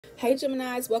Hey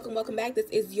Geminis, welcome back. This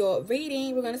is your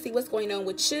reading. We're going to see what's going on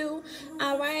with you.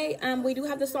 All right. We do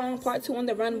have the song Part 2 on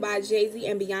the Run by Jay-Z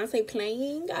and Beyonce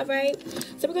playing. All right.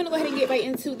 So we're going to go ahead and get right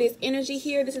into this energy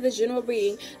here. This is the general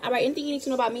reading. All right. Anything you need to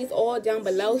know about me is all down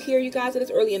below here, you guys. It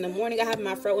is early in the morning. I have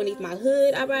my fro underneath my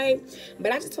hood. All right.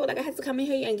 But I just felt like I had to come in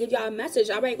here and give y'all a message.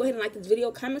 All right. Go ahead and like this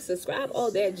video, comment, subscribe, all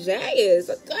that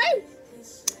jazz. Okay.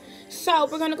 So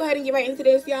we're going to go ahead and get right into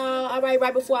this, y'all. All right,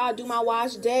 right before I do my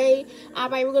wash day. All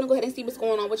right, we're going to go ahead and see what's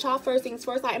going on with y'all. First things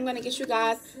first, I am going to get you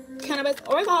guys cannabis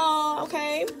oracle,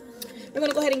 okay? We're going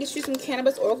to go ahead and get you some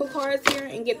cannabis oracle cards here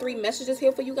and get 3 messages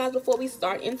here for you guys before we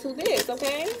start into this,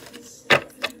 okay?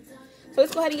 So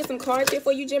let's go ahead and get some cards here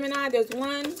for you, Gemini. There's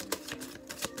 1.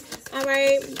 All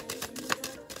right.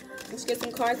 Let's get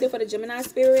some cards here for the Gemini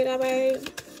spirit, all right?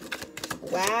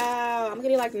 Wow, I'm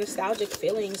getting like nostalgic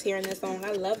feelings here in this song.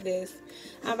 I love this.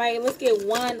 All right, let's get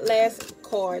one last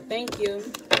card. Thank you.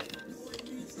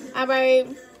 All right.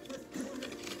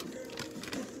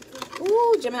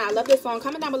 Ooh, Gemini, I love this song.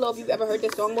 Comment down below if you've ever heard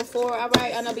this song before. All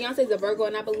right, I know Beyonce's a Virgo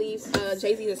and I believe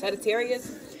Jay-Z is a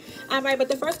Sagittarius. All right, but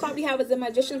the first card we have is the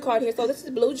Magician card here. So this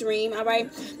is Blue Dream. All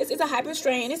right, this is a hyper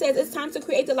strain. It says it's time to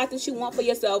create the life that you want for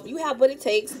yourself. You have what it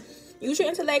takes. Use your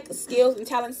intellect, skills, and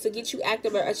talents to get you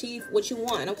active or achieve what you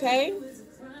want, okay?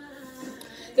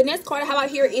 The next card I have out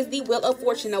here is the Wheel of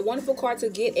Fortune, a wonderful card to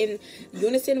get in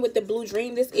unison with the Blue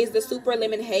Dream. This is the Super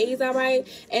Lemon Haze, all right?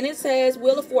 And it says,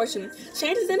 Wheel of Fortune,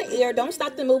 changes in the air. Don't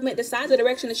stop the movement. Decide the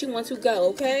direction that you want to go,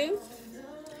 okay?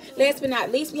 Last but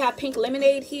not least, we have Pink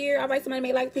Lemonade here. All right, somebody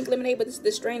may like Pink Lemonade, but this is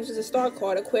the strange. This is a star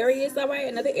card. Aquarius, all right,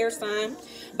 another air sign.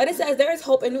 But it says there is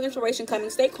hope and new inspiration coming.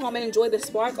 Stay calm and enjoy the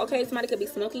spark. Okay, somebody could be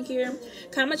smoking here.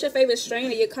 Comment your favorite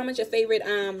strain or comment your favorite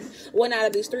one out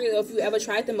of these 3, or if you ever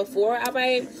tried them before. All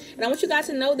right, and I want you guys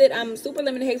to know that Super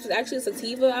Lemon Haze was actually a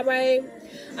sativa. All right,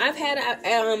 I've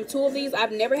had 2 of these.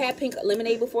 I've never had Pink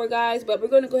Lemonade before, guys, but we're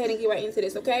going to go ahead and get right into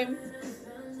this. Okay.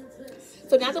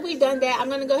 So now that we've done that, I'm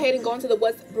going to go ahead and go into the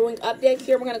What's Brewing Up deck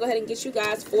here. We're going to go ahead and get you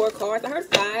guys 4 cards. I heard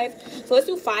 5. So let's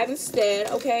do 5 instead,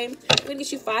 okay? We're going to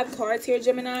get you 5 cards here,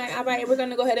 Gemini. All right, we're going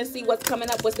to go ahead and see what's coming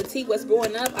up, what's the tea, what's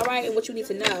brewing up, all right, and what you need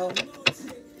to know.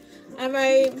 All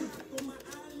right.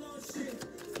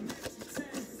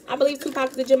 I believe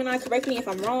Tupac is the Gemini. Correct me if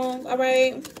I'm wrong, all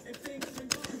right?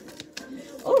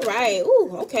 All right.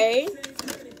 Ooh, okay.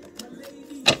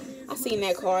 I seen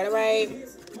that card, all right?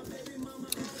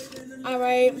 All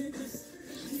right.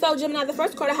 So Gemini, the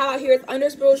first card I have out here is under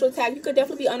spiritual attack. You could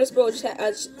definitely be under spiritual attack.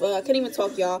 I can't even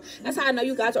talk, y'all. That's how I know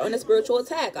you guys are under spiritual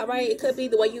attack. All right. It could be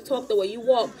the way you talk, the way you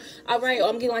walk. All right. Or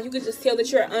I'm getting like you could just tell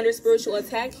that you're under spiritual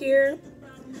attack here.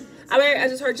 All right, I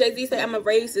just heard Jay-Z say, I'm going to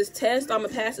raise this test. I'm going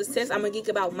to pass this test. I'm going to geek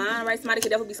about mine, right? Somebody could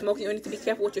definitely be smoking. You need to be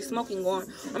careful what you're smoking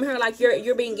on. I'm hearing like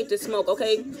you're being gifted smoke,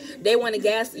 okay? They want to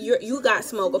gas. You got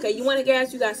smoke, okay? You want to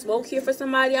gas. You got smoke here for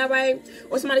somebody, all right?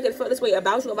 Or somebody could feel this way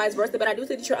about you or vice versa. But I do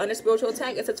think that you're under spiritual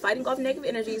attack. It says fighting off negative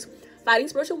energies, fighting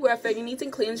spiritual warfare. You need to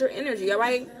cleanse your energy, all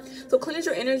right? So cleanse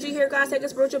your energy here, guys. Take a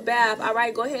spiritual bath, all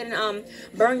right? Go ahead and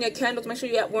burn your candles. Make sure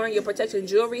you're wearing your protection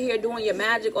jewelry here, doing your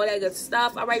magic, all that good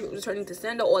stuff, all right? Returning to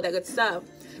sender, all that good stuff.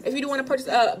 If you do want to purchase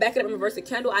a back it up and reverse it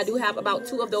candle, I do have about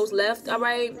 2 of those left, all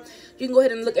right? You can go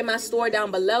ahead and look at my store down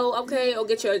below, okay? Or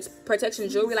get your protection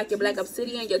jewelry like your black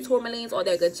obsidian, your tourmalines, all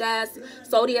that good jazz,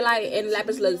 sodalite, and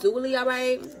lapis lazuli, all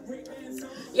right?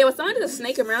 Yeah, with somebody that's a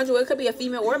snake around you, it could be a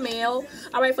female or a male.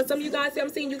 All right, for some of you guys, I'm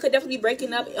seeing you could definitely be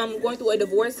breaking up, going through a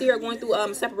divorce here, or going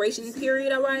through separation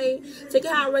period, all right? Take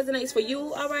it how it resonates for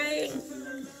you, all right?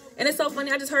 And it's so funny.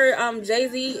 I just heard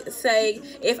Jay-Z say,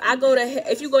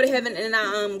 if you go to heaven and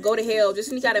I go to hell,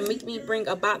 just you gotta make me bring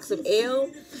a box of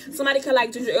ale. Somebody could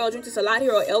like ginger ale, drink this a lot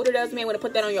here, or elder does. You may want to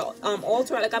put that on your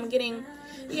altar. Like I'm getting,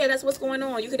 yeah, that's what's going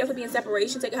on. You could definitely be in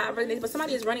separation, take it how it resonates. But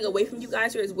somebody is running away from you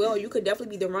guys here as well. You could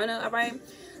definitely be the runner, all right?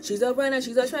 She's a runner,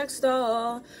 she's a track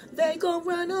star. They gon'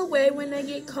 run away when they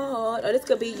get caught. Or this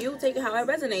could be you, take it how it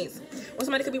resonates. Or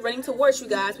somebody could be running towards you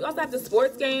guys. We also have the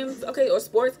sports games, okay, or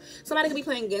sports. Somebody could be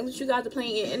playing games with you guys are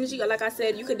playing in energy. Or like I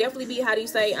said, you could definitely be, how do you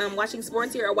say, watching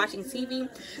sports here or watching TV.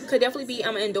 Could definitely be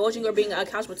indulging or being a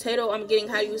couch potato. I'm getting,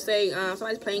 how do you say,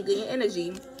 somebody's playing good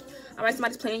energy. All right,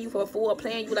 somebody's playing you for a fool or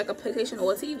playing you like a PlayStation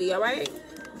or a TV, all right?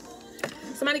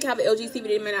 Somebody can have an LG TV,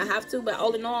 they may not have to, but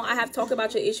all in all, I have talked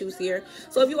about your issues here.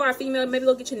 So if you are a female, maybe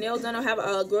go get your nails done or have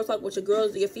a girl talk with your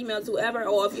girls, your females, whoever.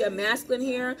 Or if you're a masculine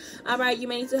here, all right, you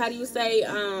may need to, how do you say,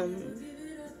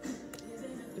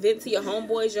 vent to your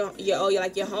homeboys,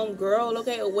 your home girl,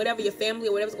 okay, or whatever, your family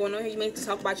or whatever's going on here. You may need to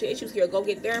talk about your issues here. Go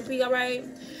get therapy, all right?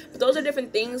 But those are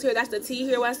different things here. That's the tea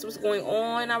here. That's what's going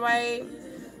on, all right?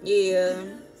 Yeah.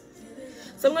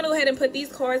 So I'm going to go ahead and put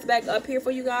these cards back up here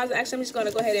for you guys. Actually, I'm just going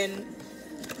to go ahead and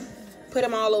put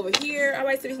them all over here. All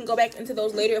right, so we can go back into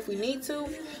those later if we need to.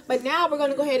 But now we're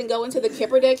going to go ahead and go into the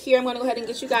Kipper deck here. I'm going to go ahead and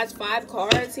get you guys 5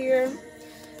 cards here.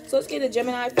 So let's get the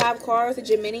Gemini 5 cards, the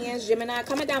Geminians, Gemini.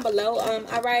 Comment down below,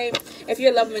 all right, if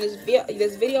you're loving this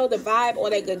video, the vibe, all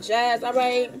that good jazz, all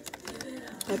right.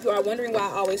 If you are wondering why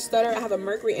I always stutter, I have a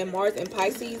Mercury and Mars and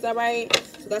Pisces, all right.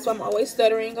 So that's why I'm always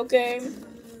stuttering, okay.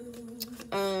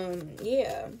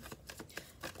 Yeah.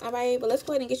 All right, but let's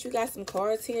go ahead and get you guys some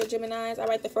cards here, Geminis. All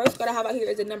right, the first card I have out here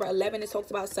is the number 11. It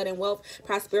talks about sudden wealth,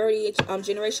 prosperity,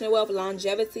 generational wealth,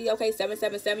 longevity. Okay,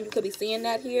 777. You could be seeing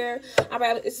that here. All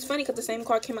right, it's funny because the same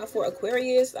card came out for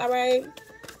Aquarius. All right.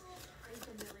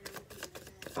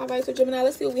 All right, so Gemini,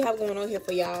 let's see what we have going on here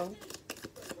for y'all.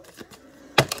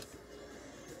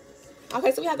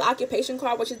 Okay, so we have the occupation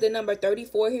card, which is the number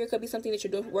 34 here. It could be something that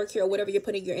you're doing work here or whatever you're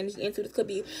putting your energy into. This could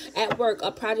be at work,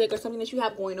 a project, or something that you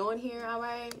have going on here, all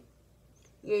right?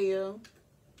 Yeah.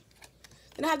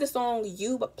 Then I have the song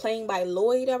You playing by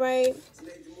Lloyd, all right?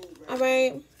 All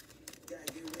right.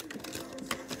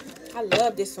 I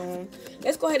love this song.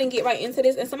 Let's go ahead and get right into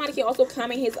this. And somebody can also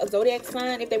comment his zodiac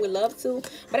sign if they would love to.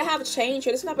 But I have a change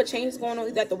here. This type of change is going on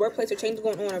either at the workplace or change is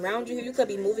going on around you here. You could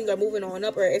be moving or moving on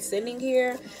up or ascending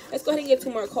here. Let's go ahead and get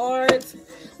 2 more cards.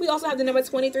 We also have the number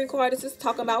 23 card. This is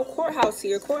talking about courthouse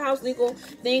here. Courthouse, legal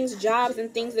things, jobs,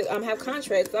 and things that have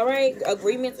contracts, all right?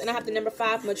 Agreements. And I have the number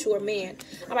 5, mature man.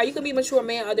 All right, you can be a mature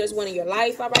man or there's one in your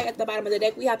life, all right? At the bottom of the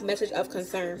deck, we have message of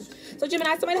concern. So,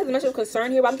 Gemini, somebody has a message of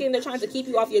concern here. But I'm getting they're trying to keep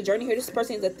you off your journey here. This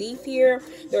person is a thief here.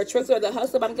 They're a trickster or the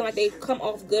hustler, but I'm getting like they come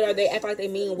off good or they act like they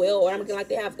mean well, or I'm getting like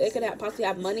they could possibly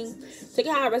have money. Take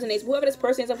it how it resonates. Whoever this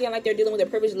person is, I'm getting like they're dealing with a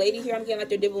privileged lady here. I'm getting like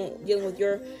they're dealing with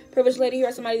your privileged lady here,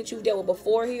 or somebody that you've dealt with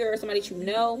before here, or somebody that you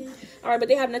know. All right, but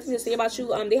they have nothing to say about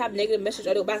you. They have negative message,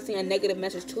 or they're about to say a negative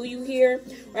message to you here,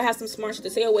 or have some smart shit to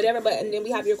say or whatever. But and then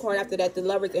we have your card after that, the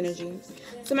Lover's energy.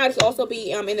 Somebody could also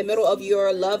be in the middle of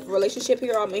your love relationship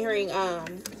here. I'm hearing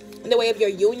in the way of your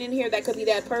union here. That could be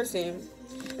that person.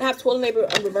 I have toil and labor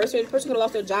reverse here. The person could have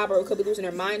lost their job or could be losing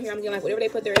their mind here. I'm getting like whatever they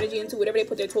put their energy into, whatever they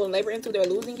put their toil and labor into, they're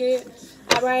losing it.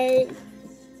 All right.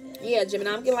 Yeah,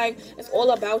 Gemini, I'm getting like it's all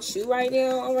about you right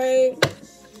now. All right.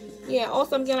 Yeah,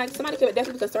 also I'm getting like somebody could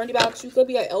definitely be concerned about you. Could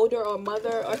be an elder or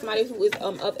mother or somebody who is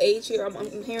of age here.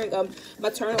 I'm hearing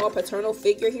maternal or paternal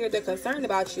figure here. They're concerned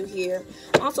about you here.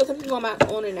 Also, something going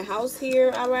on in the house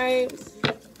here. All right.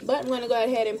 But I'm going to go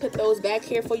ahead and put those back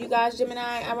here for you guys,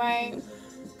 Gemini. All right.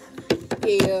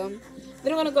 Yeah.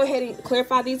 Then I'm going to go ahead and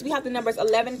clarify these. We have the numbers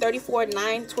 11, 34,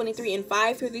 9, 23, and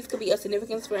 5 here. These could be of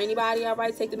significance for anybody, all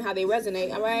right? Take them how they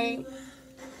resonate, all right?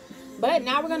 But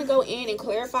now we're going to go in and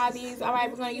clarify these, all right?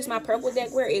 We're going to use my purple deck.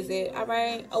 Where is it, all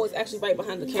right? Oh, it's actually right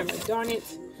behind the camera. Darn it.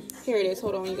 Here it is.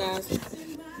 Hold on, you guys.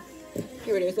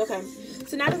 Here it is. Okay.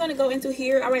 So now we're going to go into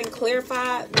here, all right, and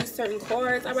clarify these certain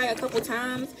cards, all right, a couple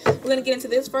times. We're going to get into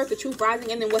this first, the truth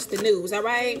rising, and then what's the news, all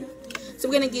right? So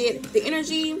we're going to get the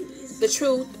energy, the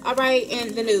truth, all right,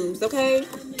 and the news, okay?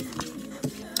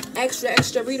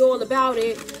 Extra, read all about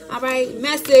it, all right?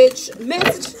 Message,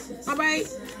 all right?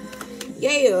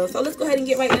 Yeah, so let's go ahead and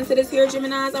get right into this here,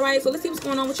 Geminis, all right? So let's see what's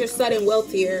going on with your sudden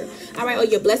wealth here, all right? Or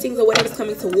your blessings or whatever's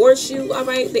coming towards you, all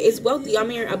right? It's wealthy. I'm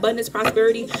hearing abundance,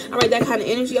 prosperity, all right? That kind of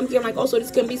energy. I'm hearing like also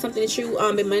this can be something that you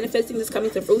been manifesting that's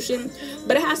coming to fruition.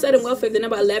 But it has sudden wealth here, the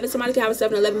number 11. Somebody can have a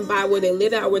 7-11 by where they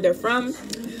live at or where they're from.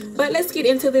 But let's get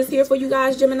into this here for you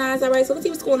guys, Geminis, all right? So let's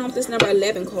see what's going on with this number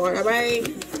 11 card, all right?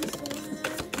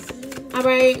 All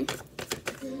right.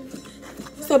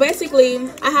 So basically,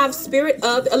 I have spirit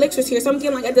of elixirs here. So I'm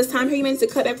getting like at this time here, you may need to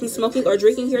cut back from smoking or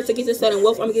drinking here to get this sudden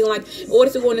wealth. I'm getting like in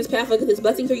order to go on this path, like this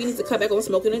blessing here, you need to cut back on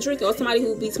smoking and drinking. Or somebody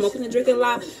who be smoking and drinking a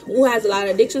lot, who has a lot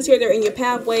of addictions here, they're in your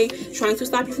pathway trying to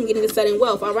stop you from getting the sudden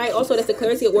wealth. All right. Also, that's the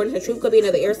clarity, awareness, and truth. Could be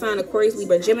another air sign, Aquarius,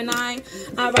 Libra, Gemini.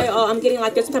 All right. I'm getting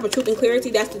like there's some type of truth and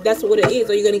clarity. That's what it is.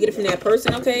 Or you're gonna get it from that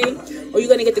person, okay? Or you're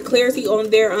gonna get the clarity on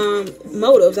their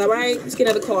motives. All right. Let's get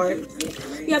another card.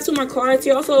 You have 2 more cards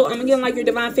here. Also, I'm getting like your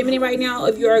divine feminine right now.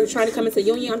 If you're trying to come into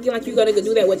union, I'm getting like you're gonna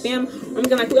do that with them. I'm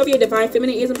getting like whoever your divine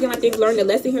feminine is, I'm getting like they've learned a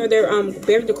lesson here. They're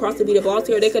bearing the cross to be the boss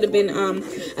here. They could have been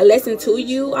a lesson to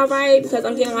you, all right? Because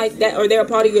I'm getting like that, or they're a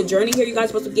part of your journey here. You guys are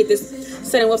supposed to get this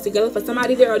sudden wealth together for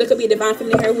somebody there, or there could be a divine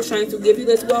feminine here who's trying to give you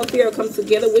this wealth here or come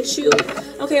together with you.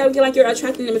 Okay, I'm getting like you're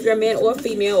attracting them if you're a man or a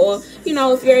female, or you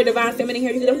know, if you're a divine feminine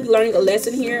here, you could definitely be learning a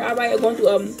lesson here, all right? Or going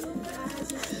through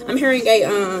I'm hearing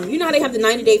a, you know how they have the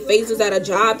 90-day phases at a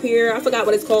job here? I forgot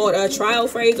what it's called, a trial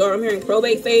phase, or I'm hearing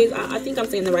probate phase. I think I'm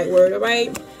saying the right word, all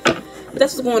right? But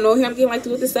that's what's going on here. I'm getting like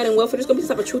with this sudden wealth, there's going to be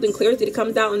some type of truth and clarity that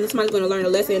comes out, and somebody's going to learn a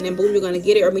lesson, and then boom, you're going to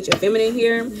get it, or meet your feminine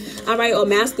here, all right? Or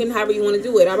masculine, however you want to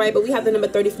do it, all right? But we have the number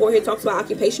 34 here, talks about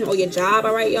occupation or your job,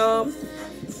 all right, y'all?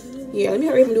 Yeah, let me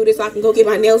hurry up and do this so I can go get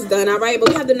my nails done, all right? But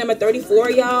we have the number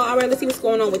 34, y'all. All right, let's see what's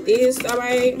going on with this, all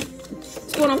right?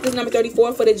 What's going on with this number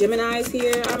 34 for the Geminis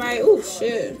here, all right? Oh,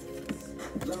 shit.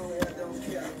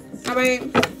 All right.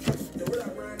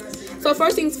 So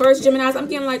first things first, Geminis, I'm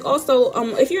getting like also,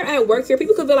 if you're at work here,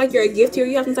 people could feel like you're a gift here.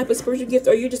 You have some type of spiritual gift,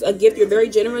 or you're just a gift. You're very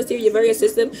generous here. You're very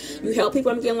assistive. You help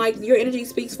people. I'm getting like your energy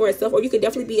speaks for itself, or you could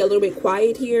definitely be a little bit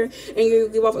quiet here, and you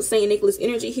give off a Saint Nicholas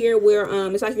energy here, where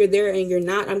it's like you're there and you're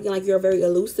not. I'm getting like you're very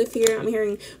elusive here. I'm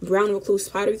hearing brown recluse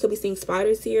spider. You could be seeing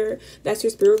spiders here. That's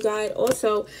your spirit guide.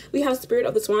 Also, we have spirit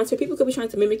of the swans here. People could be trying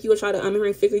to mimic you or try to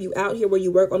hearing figure you out here where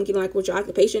you work. I'm getting like with your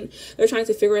occupation, they're trying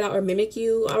to figure it out or mimic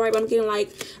you. All right, but I'm getting like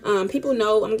people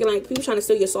know. I'm getting like people trying to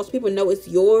steal your sauce. People know it's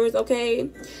yours. Okay,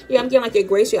 yeah, I'm getting like your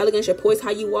grace, your elegance, your poise,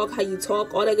 how you walk, how you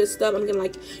talk, all that good stuff. I'm getting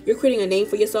like you're creating a name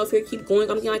for yourself here. Keep going.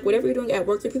 I'm getting like whatever you're doing at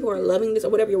work here, people are loving this, or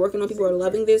whatever you're working on, people are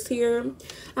loving this here.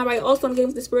 All right, also I'm getting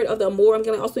with the spirit of the amour. I'm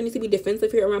getting like also need to be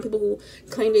defensive here around people who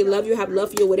claim they love you, have love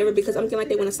for you, or whatever, because I'm getting like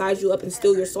they want to size you up and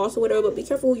steal your sauce or whatever. But be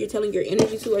careful who you're telling your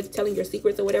energy to, or telling your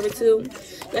secrets or whatever to.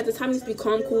 At the time, needs to be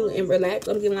calm, cool, and relaxed.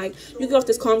 I'm getting like you get off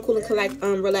this calm, cool,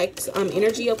 and relaxed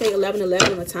energy. Okay,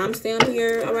 11:11 on the timestamp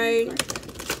here. All right.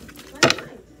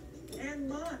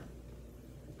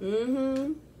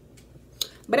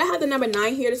 But I have the number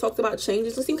 9 here that talks about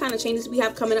changes. Let's see what kind of changes we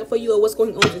have coming up for you, or what's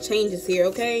going on with the changes here,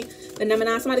 okay? The number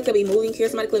 9, somebody could be moving here.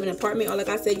 Somebody could live in an apartment, or like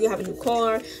I said, you have a new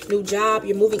car, new job,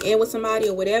 you're moving in with somebody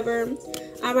or whatever.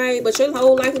 All right, but your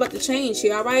whole life is about to change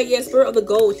here. All right, yeah, spirit of the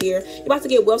gold here. You're about to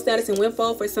get wealth status and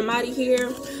windfall for somebody here.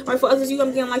 All right, for others,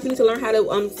 I'm getting like you need to learn how to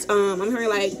I'm hearing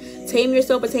like tame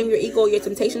yourself or tame your ego, your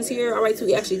temptations here. All right,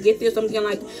 to actually get this, I'm getting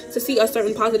like to see a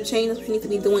certain positive change. That's what you need to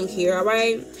be doing here. All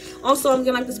right. Also, I'm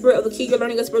getting like the spirit of the key. You're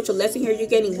learning a spiritual lesson here. You're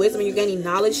gaining wisdom. You're gaining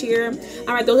knowledge here.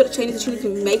 All right, those are the changes that you need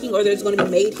to be making, or there's going to be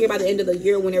made here by the end of the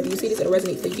year. Whenever you see this, it'll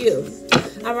resonate for you.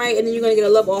 All right, and then you're going to get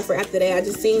a love offer after that. I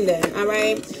just seen that. All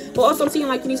right. But also, I'm seeing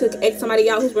like you need to X somebody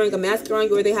out who's wearing a mask on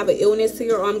you, or they have an illness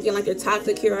here, or I'm getting like they're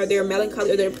toxic here, or they're melancholy,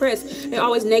 or they're depressed. They're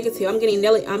always negative. I'm getting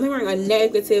Nelly. I'm hearing a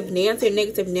negative Nancy, a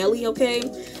negative Nelly. Okay,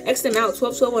 X them out.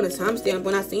 12:12 on the timestamp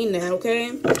when I seen that.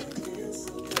 Okay.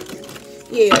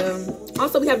 Yeah.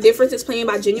 Also, we have differences playing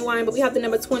by genuine, but we have the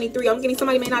number 23. I'm getting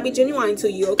somebody may not be genuine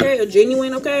to you. Okay, or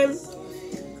genuine. Okay.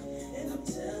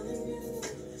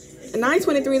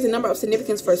 923 is a number of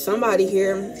significance for somebody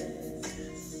here.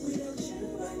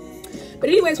 But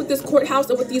anyways, with this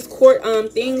courthouse, or with these court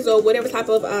things, or whatever type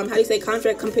of how do you say,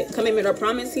 contract, commitment, or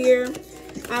promise here.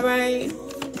 All right.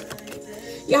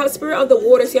 You have a spirit of the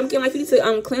water. See, I'm getting like you need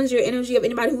to cleanse your energy of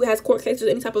anybody who has court cases,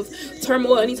 any type of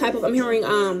turmoil, any type of, I'm hearing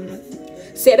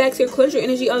setbacks here. Cleanse your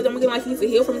energy of them. I'm getting like you need to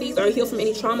heal from these, or heal from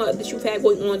any trauma that you've had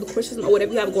going on, the criticism or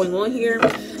whatever you have going on here.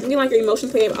 I'm getting like your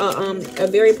emotions play a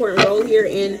very important role here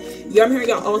in your, I'm hearing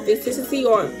your authenticity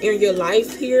or in your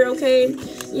life here. Okay.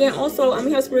 Yeah. Also, I'm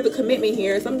hearing spirit of commitment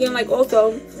here. So I'm getting like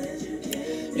also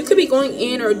you could be going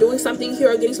in or doing something here,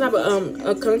 or getting some type of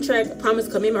a contract, promise,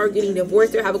 commitment, or getting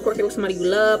divorced, or have a court case with somebody you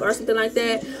love, or something like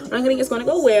that. Or I'm getting it's going to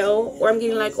go well, or I'm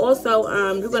getting like also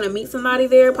you're going to meet somebody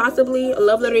there, possibly a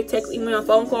love letter, text, email,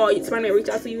 phone call. Somebody may reach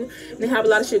out to you, and they have a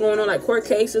lot of shit going on, like court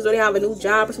cases, or they have a new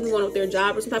job, or something going on with their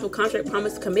job, or some type of contract,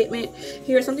 promise, commitment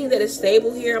here, something that is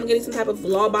stable here. I'm getting some type of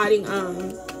law-abiding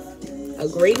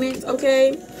agreement.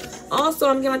 Okay. Also,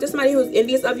 I'm getting like there's somebody who's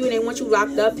envious of you and they want you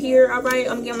locked up here. All right,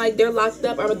 I'm getting like they're locked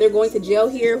up, or they're going to jail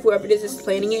here. Whoever this is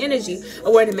playing in your energy,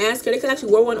 or wearing a mask. They could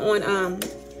actually wear one on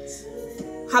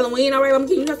Halloween. All right, I'm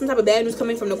getting you have some type of bad news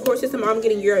coming from the court system, or I'm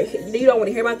getting you don't want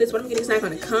to hear about this, but I'm getting it's not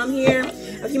going to come here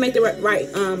if you make the right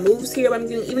moves here. But I'm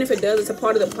getting, even if it does, it's a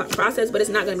part of the process, but it's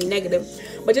not going to be negative.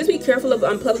 But just be careful of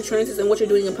public transit and what you're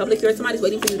doing in public here. Somebody's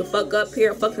waiting for you to fuck up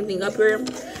here, fuck something up here.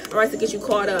 All right, to get you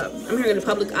caught up. I'm hearing the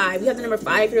public eye. We have the number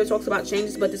 5 here that talks about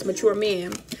changes, but this mature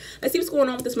man. Let's see what's going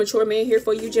on with this mature man here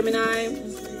for you, Gemini.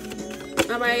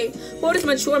 All right, who this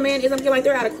mature man is, I'm getting like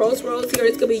they're at a crossroads here.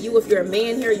 This could be you if you're a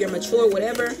man here, you're mature,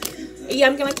 whatever. Yeah,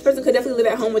 I'm getting like the person could definitely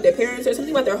live at home with their parents. There's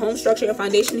something about their home structure and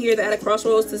foundation here. They're at a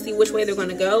crossroads to see which way they're going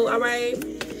to go. All right.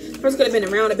 Person could have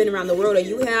been around, or been around the world, or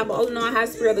you have. But all in all, I have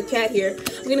spirit of the cat here.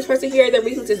 I'm getting this person here, their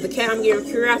weakness is the cat. I'm getting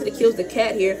curiosity kills the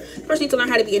cat here. Person needs to learn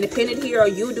how to be independent here, or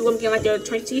you do. I'm getting like they're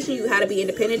teaching you how to be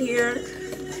independent here.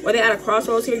 Or they're at a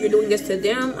crossroads here. You're doing this to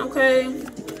them. Okay.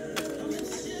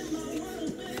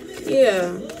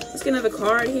 Yeah. Let's get another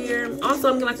card here. Also,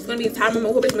 I'm getting like it's going to be a tower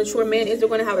moment. Who this mature man is, they're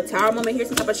going to have a tower moment here.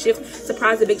 Some type of shift,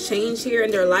 surprise, a big change here in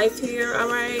their life here. All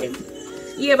right.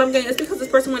 Yeah, but I'm getting it's because this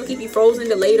person want to keep you frozen,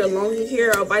 delayed, or lonely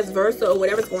here, or vice versa, or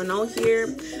whatever's going on here.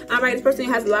 All right, this person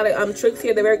has a lot of tricks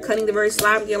here. They're very cunning, they're very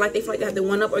sly. Again, like they feel like they have the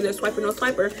one up, or they're swiper, no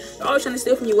swiper. They're always trying to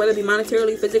steal from you, whether it be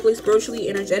monetarily, physically, spiritually,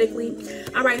 energetically.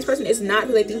 All right, this person is not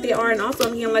who they think they are, and also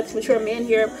I'm getting like mature men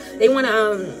here. They want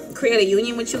to create a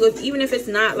union with you, even if it's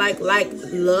not like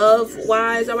love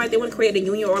wise. All right, they want to create a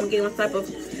union, or I'm getting one type of,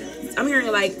 I'm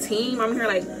hearing like team, I'm hearing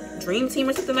like dream team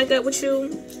or something like that with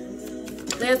you.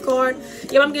 Last card.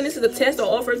 Yeah, I'm getting this is a test or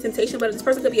offer of temptation, but this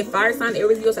person could be a fire sign,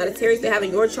 Aries, Leo, Sagittarius. They have in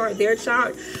your chart, their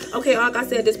chart. Okay, like I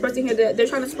said, this person here, they're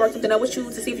trying to spark something up with you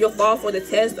to see if you'll fall for the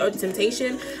test or the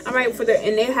temptation. All right,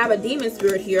 and they have a demon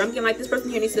spirit here. I'm getting like this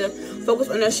person here needs to focus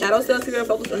on their shadow self here,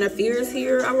 focus on their fears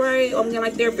here. All right, I'm getting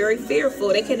like they're very fearful.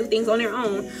 They can't do things on their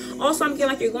own. Also, I'm getting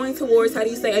like you're going towards, how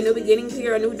do you say, a new beginning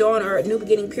here, a new dawn, or a new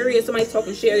beginning period. Somebody's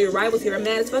talking shit. Your rivals here are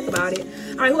mad as fuck about it.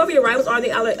 All right, whoever your rivals are,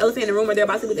 the elephant in the room, or they're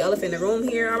about to be the elephant in the room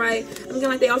here. All right, I'm getting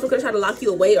like they also could have tried to lock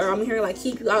you away, or I'm hearing like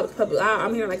keep you out of the public eye.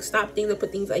 I'm hearing like stop things or put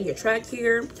things on your track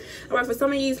here. All right, for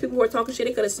some of these people who are talking shit,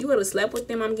 you could have slept with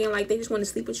them. I'm getting like they just want to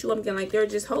sleep with you. I'm getting like they're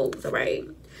just hoes. All right,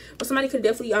 or somebody could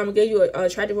definitely give you a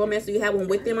tragic romance, so you have one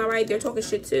with them. All right, they're talking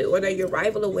shit too, or they're your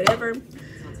rival or whatever.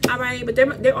 All right, but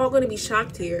they're all going to be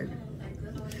shocked here.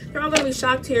 They're all going to be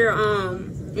shocked here.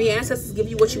 Your ancestors give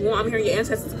you what you want. I'm hearing your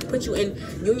ancestors put you in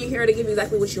union here to give you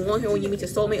exactly what you want here when you meet your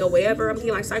soulmate or whatever. I'm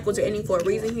getting like cycles are ending for a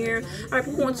reason here. All right,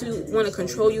 people want to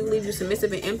control you, leave you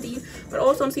submissive and empty. But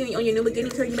also I'm seeing on your new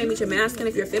beginning here, you may meet your masculine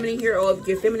if you're feminine here, or if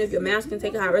you're feminine if you're masculine.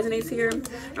 Take it how it resonates here. All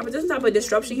right, but this type of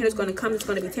disruption here is going to come. It's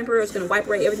going to be temporary. It's going to wipe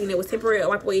away everything that was temporary, or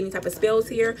wipe away any type of spells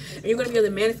here. And you're going to be able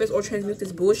to manifest or transmute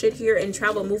this bullshit here and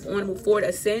travel, move on, move forward,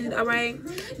 ascend. All right,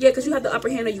 yeah, because you have the upper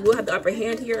hand, or you will have the upper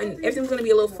hand here, and everything's going to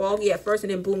be a little foggy at first,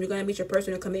 and then boom, you're going to meet your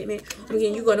personal commitment.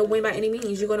 Again, you're going to win by any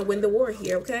means. You're going to win the war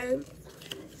here, okay?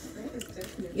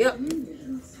 Yep.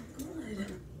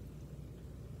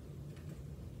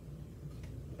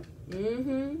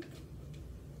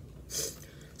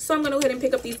 So I'm going to go ahead and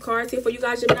pick up these cards here for you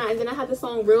guys, Gemini. And then I have the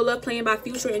song Real Love playing by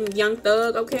Future and Young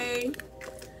Thug, okay?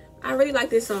 I really like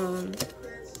this song.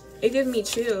 It gives me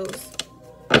chills.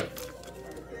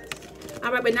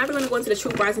 All right, but now we're going to go into the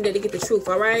truth rising day to get the truth,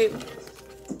 all right?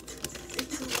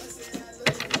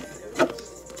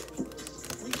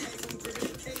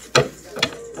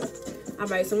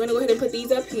 Alright, so I'm going to go ahead and put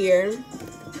these up here.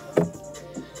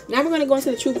 Now we're going to go into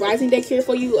the truth rising deck here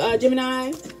for you,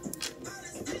 Gemini.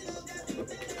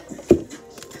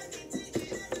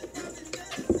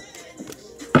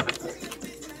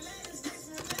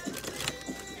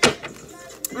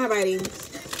 Alrighty.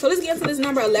 So let's get into this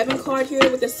number 11 card here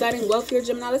with the sudden wealth here,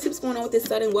 Gemini. Let's see what's going on with this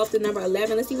sudden wealth, the number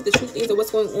 11. Let's see what the truth is, or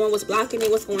what's going on, what's blocking it,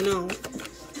 what's going on.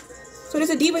 So there's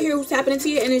a diva here who's tapping into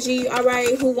your energy, all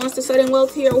right, who wants the sudden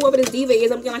wealth here. Whoever this diva is,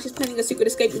 I'm getting like she's planning a secret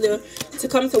escape to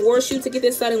come towards you to get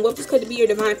this sudden wealth. This could be your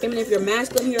divine feminine if you're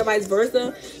masculine here, or vice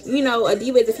versa. You know, a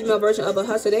diva is a female version of a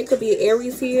hustler. That could be an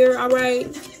Aries here, all right.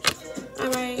 All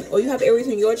right, or you have Aries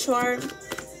in your chart.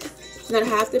 It doesn't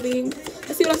have to be.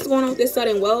 Let's see what else is going on with this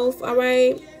sudden wealth, all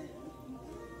right.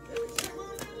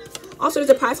 Also,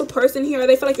 there's a prideful person here.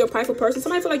 They feel like you're a prideful person.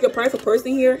 Somebody feel like you're a prideful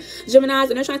person here, Geminis,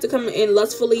 and they're trying to come and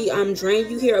lustfully drain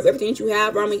you here of everything that you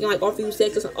have. Or I'm getting like offer you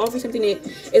sex, offer you something that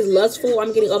is lustful.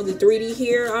 I'm getting of the 3D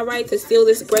here, all right, to steal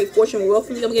this great fortune wealth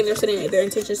from you. I'm getting they're setting their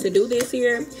intentions to do this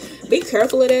here. Be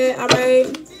careful of that, all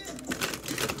right.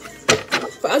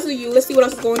 For us of you, let's see what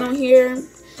else is going on here.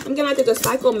 I'm getting like there's a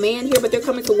psycho man here, but they're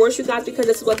coming towards you guys because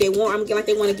this is what they want. I'm getting like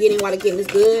they want to get in while the getting is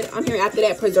good. I'm hearing after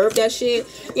that, preserve that shit.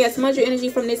 Yeah, smudge your energy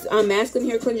from this masculine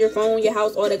here. Cleanse your phone, your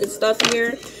house, all that good stuff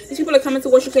here. These people are coming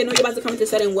towards you. They know you're about to come into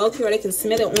sudden wealth here, or they can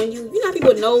smell it on you. You know how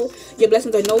people know your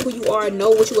blessings, or know who you are,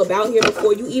 know what you're about here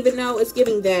before you even know. It's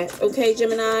giving that, okay,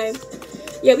 Gemini?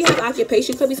 Yeah, we have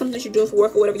occupation. Could be something that you're doing for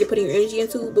work or whatever you're putting your energy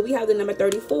into. But we have the number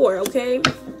 34, okay?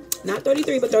 Not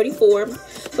 33, but 34.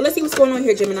 So let's see what's going on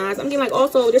here, Geminis. I'm getting like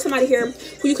also there's somebody here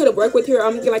who you could have worked with here.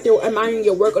 I'm getting like they're admiring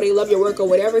your work, or they love your work, or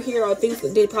whatever here, or things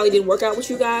that they probably didn't work out with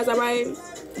you guys, all right?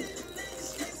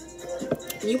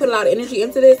 You put a lot of energy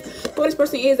into this. Who this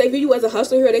person is, they view you as a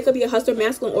hustler here. They could be a hustler,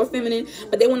 masculine or feminine,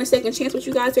 but they want a second chance with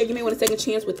you guys here. You may want a second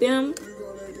chance with them.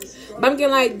 But I'm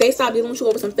getting like they stop dealing with you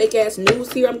over some fake ass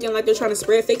news here. I'm getting like they're trying to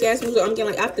spread fake ass news. I'm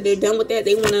getting like after they're done with that,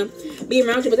 they want to be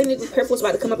around you, but they need to prepare for what's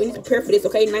about to come up. You need to prepare for this,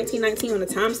 okay? 1919 on the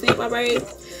timestamp, all right?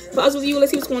 For us with you,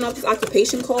 let's see what's going on with this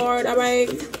occupation card, all right?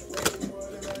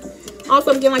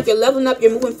 Also, I'm getting like you're leveling up,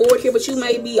 you're moving forward here, but you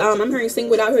may be, I'm hearing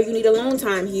single without her. You need alone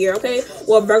time here, okay?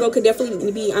 Or Virgo could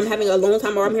definitely be, I'm having a alone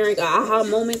time, or I'm hearing aha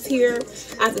moments here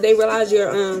after they realize you're,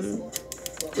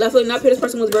 Leveling up here, this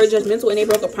person was very judgmental and they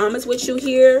broke a promise with you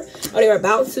here, or they were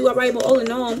about to. All right, but all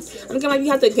in all, I'm getting like you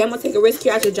have to gamble, take a risk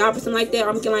here at your job or something like that.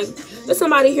 I'm getting like there's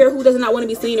somebody here who does not want to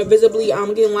be seen or visibly.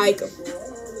 I'm getting like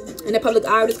in the public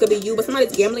eye. This could be you, but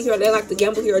somebody's gambling here. They like to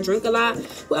gamble here or drink a lot.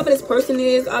 Whoever this person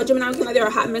is, Gemini, I'm getting like they're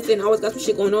a hot mess and always got some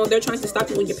shit going on. They're trying to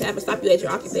stop you on your path or stop you at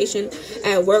your occupation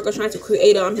at work, or trying to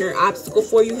create an obstacle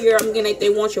for you here. I'm getting like they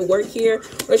want your work here,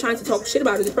 or they're trying to talk shit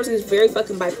about it. This person is very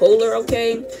fucking bipolar,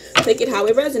 okay? Take it how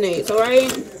it resonates, all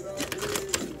right?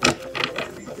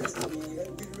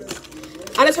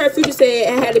 I just heard Future say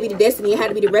it had to be the destiny, it had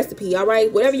to be the recipe, all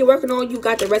right? Whatever you're working on, you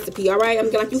got the recipe, all right? I'm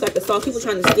getting like you got the sauce. People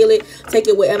trying to steal it, take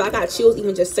it, whatever. I got chills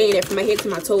even just saying that from my head to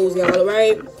my toes, y'all, all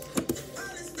right?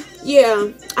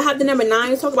 Yeah, I have the number 9.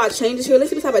 Let's talk about changes here.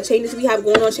 Let's see what type of changes we have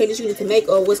going on, changes you need to make,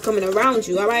 or what's coming around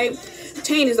you, all right?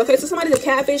 Changes, okay? So somebody's a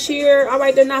catfish here, all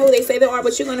right? They're not who they say they are,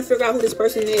 but you're going to figure out who this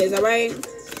person is, all right?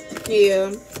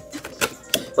 Yeah.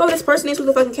 Whoever this person is who's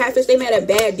a fucking catfish, they made a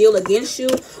bad deal against you,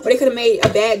 or they could have made a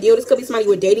bad deal. This could be somebody you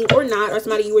were dating or not, or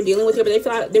somebody you were dealing with here, but they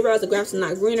feel like they realize the grass is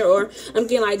not greener, or I'm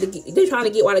getting like they're trying to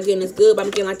get while the getting is good, but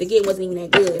I'm getting like the getting wasn't even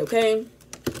that good, okay?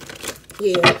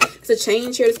 Yeah, it's a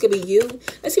change here. This could be you.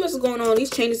 Let's see what's going on.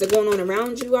 These changes are going on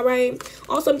around you, all right?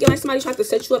 Also, I'm getting like somebody trying to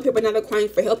set you up here, but now they're crying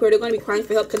for help here. They're going to be crying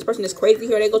for help because this person is crazy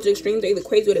here. They go to the extremes. They're either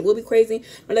crazy or they will be crazy.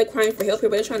 Or they're crying for help here,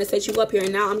 but they're trying to set you up here.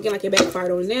 And now I'm getting like it backfired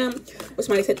on them. Or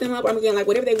somebody set them up. I'm getting like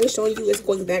whatever they wish on you is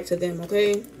going back to them,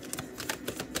 okay?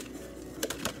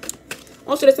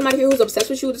 Also, there's somebody here who's obsessed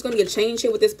with you. There's going to be a change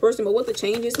here with this person. But what the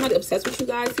change is, somebody obsessed with you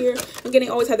guys here. I'm getting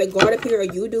always have their guard up here, or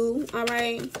you do, all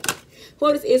right?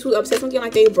 Whoever this is who's obsessed, I'm getting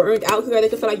like they burned out here. They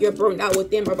can feel like you're burned out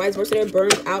with them, or vice versa. They're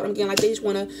burned out. I'm getting like they just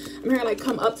want to, I'm hearing like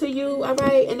come up to you, all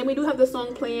right? And then we do have the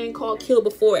song playing called Kill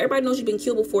Before. Everybody knows you've been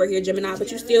killed before here, Gemini,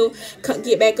 but you still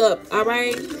get back up, all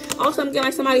right? Also, I'm getting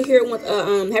like somebody here wants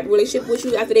a happy relationship with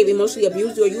you after they've emotionally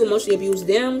abused you, or you emotionally abused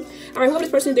them. All right, whoever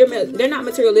this person, they're not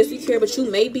materialistic here, but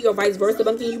you may be, or vice versa. But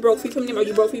I'm getting you broke free from them, or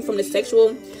you broke free from the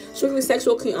strictly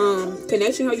sexual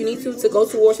connection, or you need to go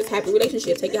towards this happy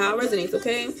relationship. Take it how it resonates,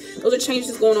 okay? Those are changes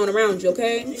that's going on around you,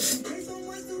 okay?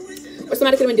 Or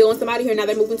somebody could have been dealing with somebody here, now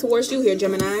they're moving towards you here,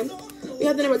 Gemini. We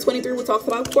have the number 23, we'll talk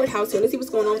about courthouse here. Let's see what's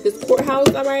going on with this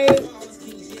courthouse, all right?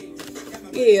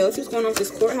 Yeah, let's see what's going on with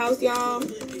this courthouse, y'all.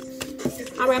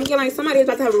 All right, I'm getting like somebody is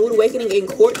about to have a rude awakening in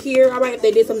court here, all right? If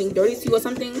they did something dirty to you or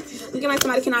something. I'm getting like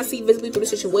somebody cannot see visibly through the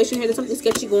situation here. There's something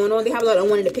sketchy going on. They have a lot of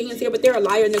unwanted opinions here, but they're a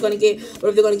liar, and they're going to get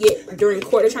whatever they're going to get during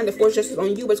court. They're trying to force justice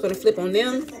on you, but it's going to flip on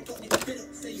them.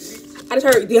 I just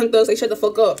heard Young Thug say, shut the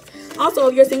fuck up. Also,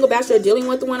 if you're a single bachelor dealing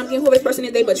with the one, I'm getting whoever this person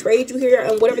is, they betrayed you here,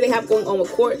 and whatever they have going on with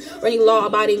court, or any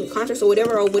law-abiding contracts, or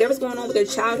whatever's going on with their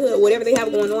childhood, or whatever they have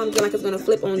going on, I'm getting like it's going to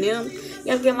flip on them.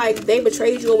 Yeah, I'm getting like they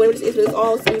betrayed you, or whatever this is, it's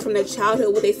all seen from their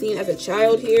childhood, what they seen as a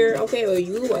child here, okay, or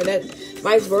you, or that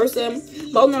vice versa.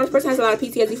 But no, this person has a lot of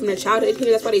PTSD from their childhood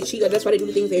here. That's why they cheat, or that's why they do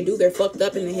the things they do. They're fucked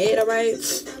up in the head, all right?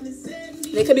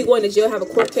 They could be going to jail, have a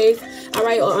court case, all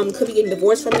right, or could be getting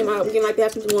divorced from them. I'm getting like they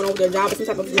have something going on with their job, or some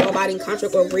type of law-abiding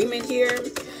contract or agreement here.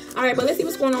 All right, but let's see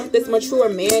what's going on with this mature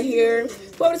man here.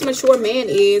 Whoever this mature man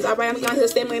is, all right, I'm going to the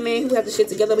family man who has the shit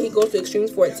together, but he goes to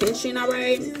extremes for attention, all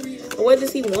right? But what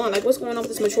does he want? Like, what's going on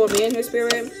with this mature man here,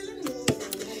 Spirit?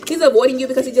 He's avoiding you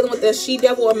because he's dealing with the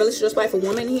she-devil or malicious or spiteful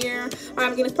woman here. All right, I'm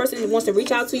getting this person who wants to reach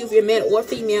out to you if you're man or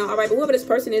female. All right, but whoever this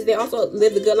person is, they also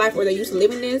live the good life, or they're used to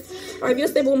living this. All right, if you're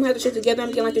a stable woman who has the shit together, I'm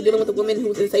getting like they're dealing with a woman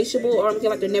who's insatiable, or I'm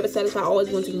getting like they're never satisfied, always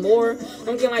wanting more.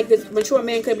 I'm getting like this mature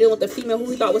man could be dealing with a female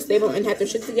who he thought was stable and had their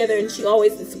shit together, and she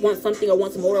always wants something or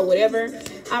wants more or whatever.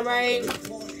 All right.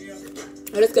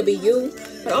 Or this could be you.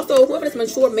 But also, whoever this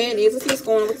mature man is, let's see what's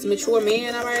going on with this mature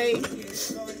man, all right?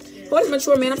 For this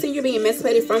mature man, I'm seeing you're being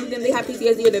emancipated from them. They have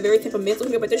PTSD, or they're very temperamental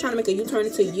here, but they're trying to make a U-turn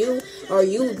into you, or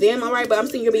you, them, all right? But I'm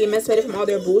seeing you're being emancipated from all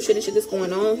their bullshit and shit that's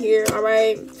going on here, all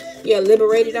right? Yeah,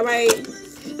 liberated, all right?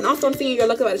 And also, I'm seeing your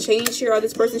luck about to change here, or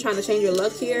this person trying to change your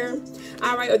luck here,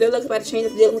 all right? Or their luck about to change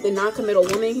if dealing with a non-committal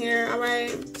woman here, all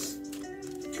right?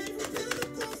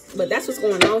 But that's what's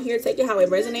going on here. Take it how it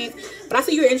resonates. But I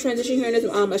see you're in transition here, and there's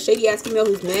a shady ass female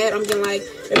who's mad. I'm getting like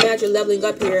they're mad you're leveling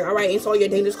up here, all right? And so all your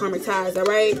dangerous karmic ties, all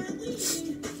right?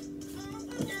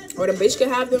 Or the bitch could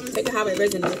have them. Take it how it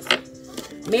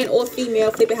resonates. Man or female,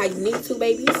 flip it how you need to,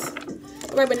 babies.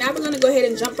 All right, but now we're going to go ahead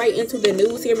and jump right into the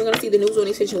news here. We're going to see the news on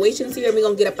these situations here, and we're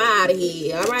going to get up out of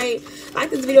here, all right? Like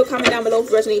this video, comment down below if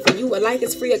it resonates for you. A like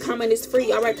is free, a comment is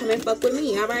free, all right? Come and fuck with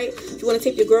me, all right? If you want to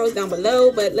tip your girls down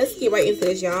below, but let's get right into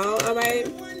this, y'all, all right?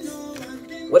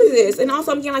 What is this? And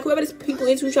also, I'm getting like whoever this people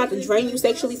is who try to drain you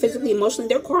sexually, physically, emotionally,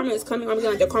 their karma is coming. I'm getting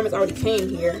like their karma's already came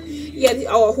here.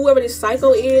 Yeah, or whoever this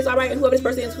psycho is, all right? And whoever this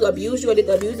person is who abused you or did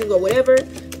the abusing or whatever,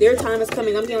 their time is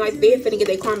coming. I'm getting like they're finna get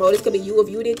their karma. This could be you if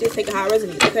you did this. Take it how it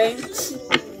resonates, okay?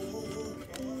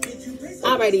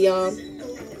 Alrighty, y'all.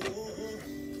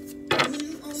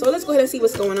 So let's go ahead and see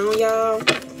what's going on, y'all.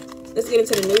 Let's get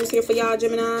into the news here for y'all,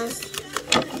 Geminis.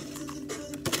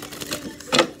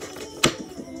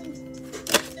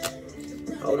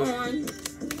 Hold on.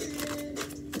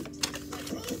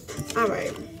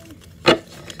 Alright.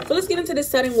 So let's get into this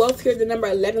sudden wealth here. The number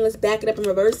 11. Let's back it up and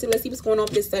reverse it. Let's see what's going on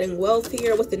with this sudden wealth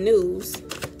here. What's the news?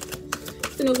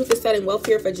 What's the news with this sudden wealth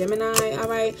here for Gemini?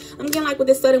 Alright. I'm getting like with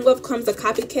this sudden wealth comes a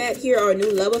copycat here, or a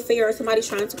new love affair, or somebody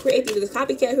trying to create these. There's a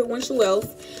copycat who wants your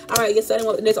wealth. Alright, your sudden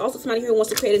wealth. There's also somebody here who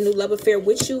wants to create a new love affair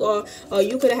with you, or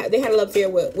you could have they had a love affair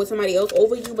with somebody else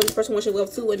over you, but this person wants your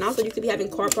wealth too. And also you could be having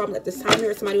car problems at this time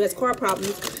here, or somebody who has car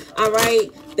problems.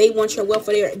 Alright, they want your wealth,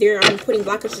 for they're putting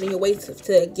blockages in your way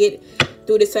to get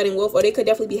through this sudden wealth, or they could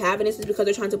definitely be having this is because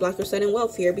they're trying to block your sudden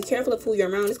wealth here. Be careful of who you're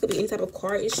around. This could be any type of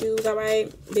car issues, all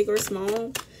right, big or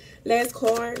small. Last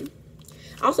card.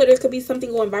 Also, there could be something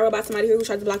going viral about somebody here who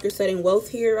tries to block your sudden wealth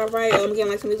here, all right? I'm getting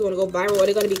like somebody's going to go viral, or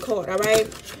they're going to be caught, all right?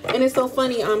 And it's so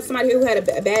funny. Somebody here who had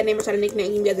a bad name or try to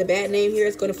nickname you as a bad name here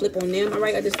is going to flip on them, all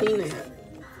right? I just seen that.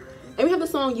 And we have the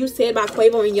song You Said by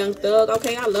Quavo and Young Thug.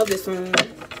 Okay, I love this song.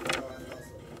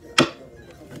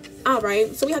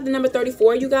 Alright, so we have the number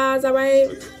 34, you guys, alright?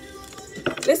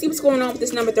 Let's see what's going on with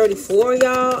this number 34,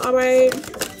 y'all, alright?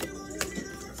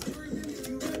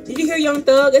 Did you hear Young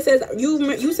Thug? It says,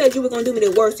 you said you were going to do me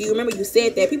the worst. Do you remember you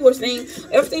said that? People are saying,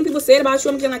 everything people said about you,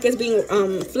 I'm getting like it's being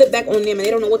flipped back on them, and they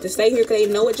don't know what to say here because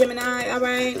they know it, Gemini,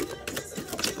 alright?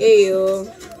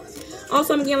 Yeah.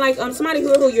 Also, I'm getting like somebody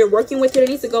who you're working with here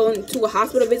needs to go into a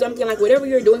hospital visit. I'm getting like whatever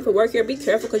you're doing for work here, be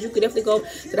careful because you could definitely go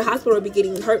to the hospital or be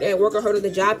getting hurt at work or hurt at the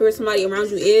job here. Somebody around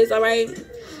you is, all right?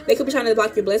 They could be trying to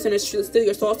block your blessing or steal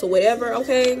your sauce or whatever,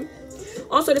 okay?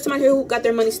 Also, there's somebody here who got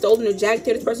their money stolen or jacked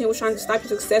here. This person here was trying to stop your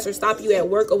success or stop you at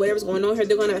work or whatever's going on here.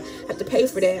 They're going to have to pay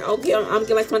for that. Okay, I'm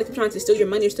getting like somebody trying to steal your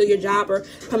money or steal your job or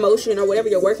promotion or whatever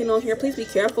you're working on here. Please be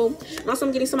careful. And also,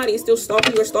 I'm getting somebody is still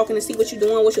stalking you or stalking to see what you're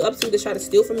doing, what you're up to try to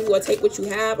steal from you or take what you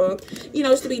have, or, you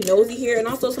know, just to be nosy here. And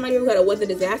also, somebody who had a weather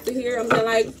disaster here. I'm getting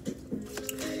like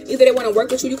either they want to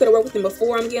work with you, you could have worked with them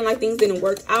before. I'm getting like things didn't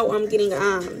work out. I'm getting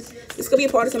this could be a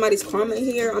part of somebody's karma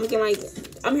here. I'm getting like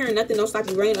I'm hearing nothing don't stop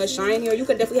you rain or shine here. You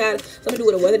could definitely have something to do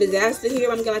with a weather disaster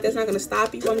here. I'm getting like that's not going to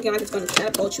stop you. I'm getting like it's going to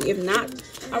catapult you if not.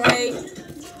 All right,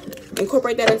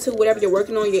 incorporate that into whatever you're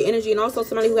working on, your energy. And also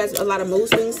somebody who has a lot of mood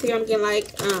swings here. I'm getting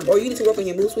like or you need to work on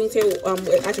your mood swings here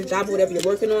at your job or whatever you're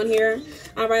working on here.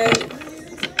 All right.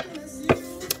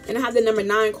 And I have the number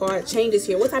 9 card, changes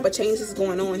here. What type of changes is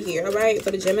going on here, all right,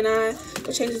 for the Gemini?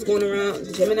 What changes is going around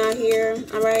the Gemini here,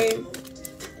 all right?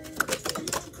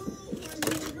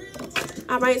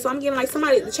 All right, so I'm getting like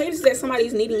the changes that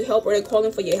somebody's needing help or they're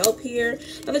calling for your help here.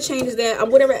 Another change is that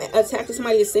whatever attack that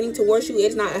somebody is sending towards you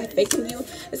is not affecting you.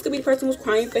 This could be the person who's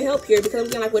crying for help here because I'm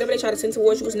getting like whatever they try to send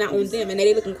towards you is not on them and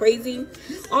they looking crazy.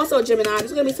 Also, Gemini,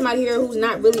 there's going to be somebody here who's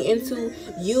not really into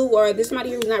you, or there's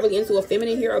somebody here who's not really into a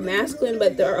feminine here or masculine,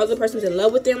 but there are other persons in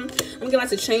love with them. I'm getting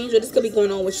like a change, or this could be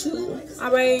going on with you,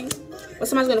 all right? But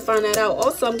somebody's going to find that out.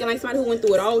 Also, I'm getting like somebody who went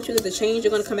through it all with you. There's a change.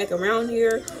 You're going to come back around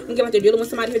here. I'm getting like they're dealing with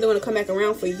somebody here. They're going to come back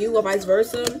around for you or vice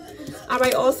versa. All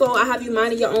right. Also, I have you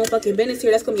minding your own fucking business here.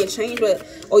 That's going to be a change.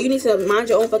 Or you need to mind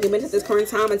your own fucking business at this current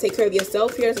time and take care of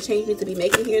yourself here. That's a change you need to be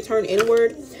making here. Turn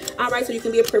inward. All right. So you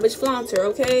can be a privileged flaunter.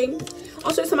 Okay.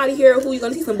 Also, there's somebody here who you're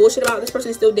going to see some bullshit about. This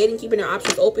person is still dating, keeping their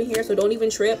options open here. So don't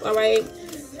even trip. All right.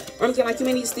 Or I'm getting like you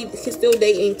may need to still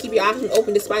date and keep your options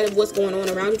open despite of what's going on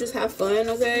around you. Just have fun.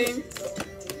 Okay.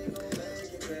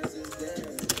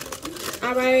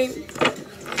 All right,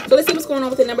 so let's see what's going on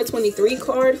with the number 23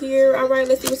 card here. All right,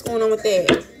 let's see what's going on with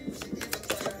that.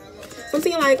 So I'm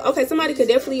seeing like, okay, somebody could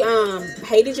definitely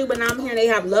hated you, but now I'm hearing they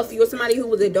have love for you. Or somebody who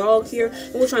was a dog here,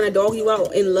 who was trying to dog you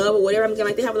out in love or whatever. I'm getting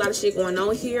like they have a lot of shit going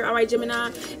on here. All right,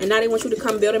 Gemini, and now they want you to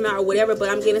come build them out or whatever. But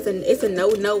I'm getting it's a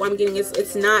no. I'm getting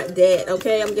it's not that.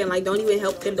 Okay, I'm getting like don't even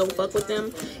help them, don't fuck with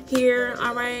them here.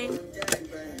 All right.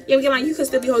 Yeah, I'm getting like you could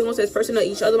still be holding on to this person or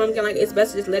each other. But I'm getting like it's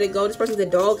best to just let it go. This person's a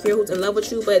dog here who's in love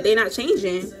with you, but they're not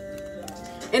changing.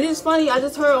 And it's funny, I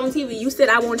just heard on TV, you said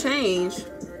I won't change.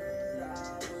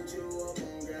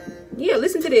 Yeah,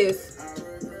 listen to this.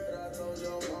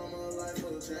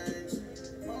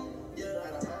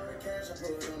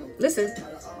 Listen.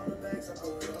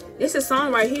 This is a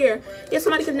song right here. Yeah,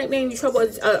 somebody could nickname you trouble,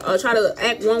 try to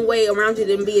act one way around you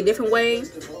then be a different way.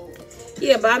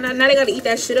 Yeah, but now they gotta eat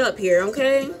that shit up here,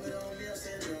 okay?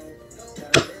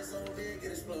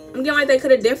 I'm getting like they could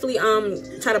have definitely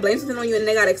tried to blame something on you and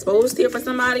they got exposed here for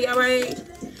somebody, all right?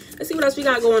 Let's see what else we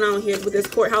got going on here with this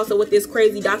courthouse or with this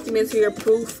crazy documents here,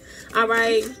 proof. All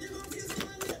right.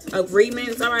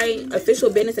 Agreements. All right.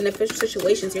 Official business and official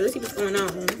situations here. Let's see what's going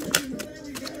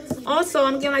on. Also,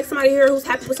 I'm getting like somebody here who's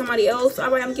happy with somebody else.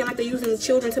 All right. I'm getting like they're using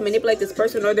children to manipulate this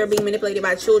person, or they're being manipulated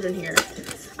by children here.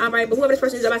 Alright, but whoever this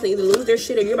person is about to either lose their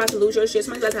shit or you're about to lose your shit.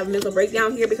 Somebody's about to have a mental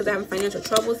breakdown here because they're having financial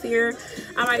troubles here.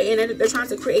 Alright, and they're trying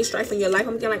to create strife in your life.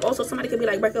 I'm getting like also somebody could be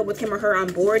like break up with him or her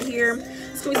on board here.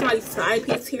 This could be somebody's side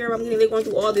piece here. I'm getting they're going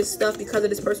through all this stuff because of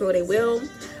this person, or they will.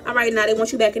 Alright, now they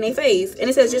want you back in their face. And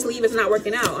it says just leave, it's not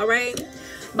working out. Alright.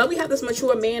 But we have this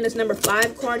mature man, this number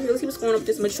 5 card here. Let's see what's going on with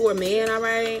this mature man.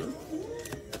 Alright.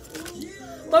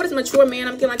 Well, this mature man,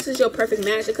 I'm getting like this is your perfect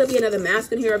match. It could be another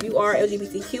masculine here if you are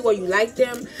LGBTQ or you like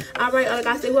them. All right, like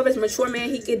I said, whoever's mature man,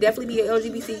 he could definitely be an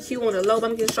LGBTQ on the low. But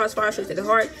I'm getting shots fired straight to the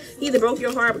heart. He either broke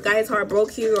your heart, but got his heart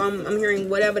broke here. I'm hearing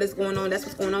whatever that's going on. That's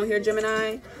what's going on here,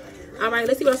 Gemini. All right,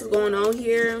 let's see what else is going on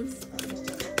here. Let's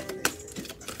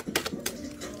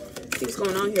see what's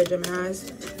going on here, Geminis.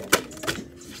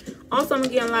 Also, I'm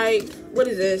getting like, what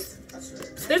is this?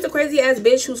 There's a crazy ass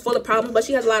bitch who's full of problems, but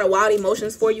she has a lot of wild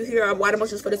emotions for you here, or wild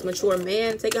emotions for this mature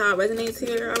man. Take it how it resonates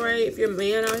here, all right? If you're a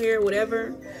man out here,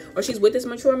 whatever, or she's with this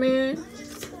mature man.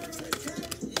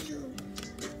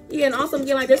 Yeah, and also I'm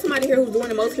getting like there's somebody here who's doing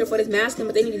the most here for this masculine,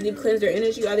 but they need to deep cleanse their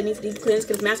energy, or they need to deep cleanse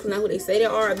because masculine not who they say they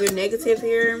are, or they're negative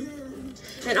here.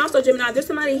 And also, Gemini, there's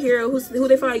somebody here who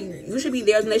they feel like you should be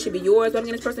theirs and they should be yours. But I'm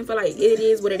getting this person feel like it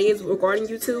is what it is regarding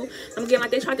you two. I'm getting like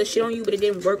they tried to shit on you, but it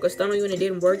didn't work, or stun on you and it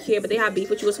didn't work here. But they have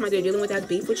beef with you, or somebody they're dealing with has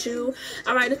beef with you.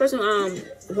 All right, this person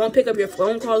won't pick up your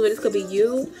phone calls, or this could be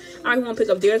you. All right, who won't pick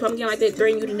up theirs. But I'm getting like they're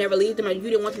threatening you to never leave them, or you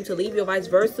didn't want them to leave you, or vice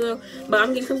versa. But I'm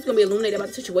getting something's gonna be illuminated about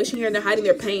the situation here, and they're hiding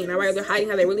their pain. All right, they're hiding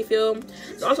how they really feel.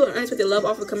 There's also an unexpected love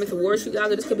offer coming towards you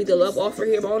guys, or this could be the love offer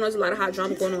here. But I know there's a lot of hot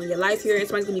drama going on in your life here, and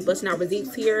somebody's gonna be busting out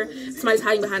receipts here. Somebody's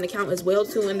hiding behind the count as well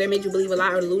too, and they made you believe a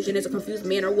lie or illusion. There's a confused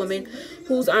man or woman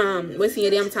who's wasting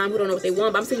your damn time, who don't know what they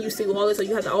want. But I'm saying you see all this, so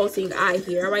you have the all-seeing eye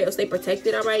here. All right, or stay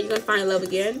protected. All right, you're gonna find love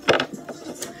again.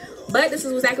 But this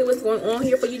is exactly what's going on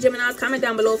here for you, Geminis. Comment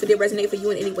down below if it did resonate for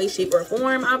you in any way, shape, or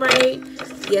form. All right,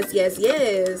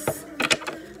 yes.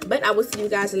 But I will see you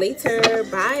guys later.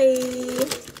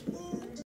 Bye.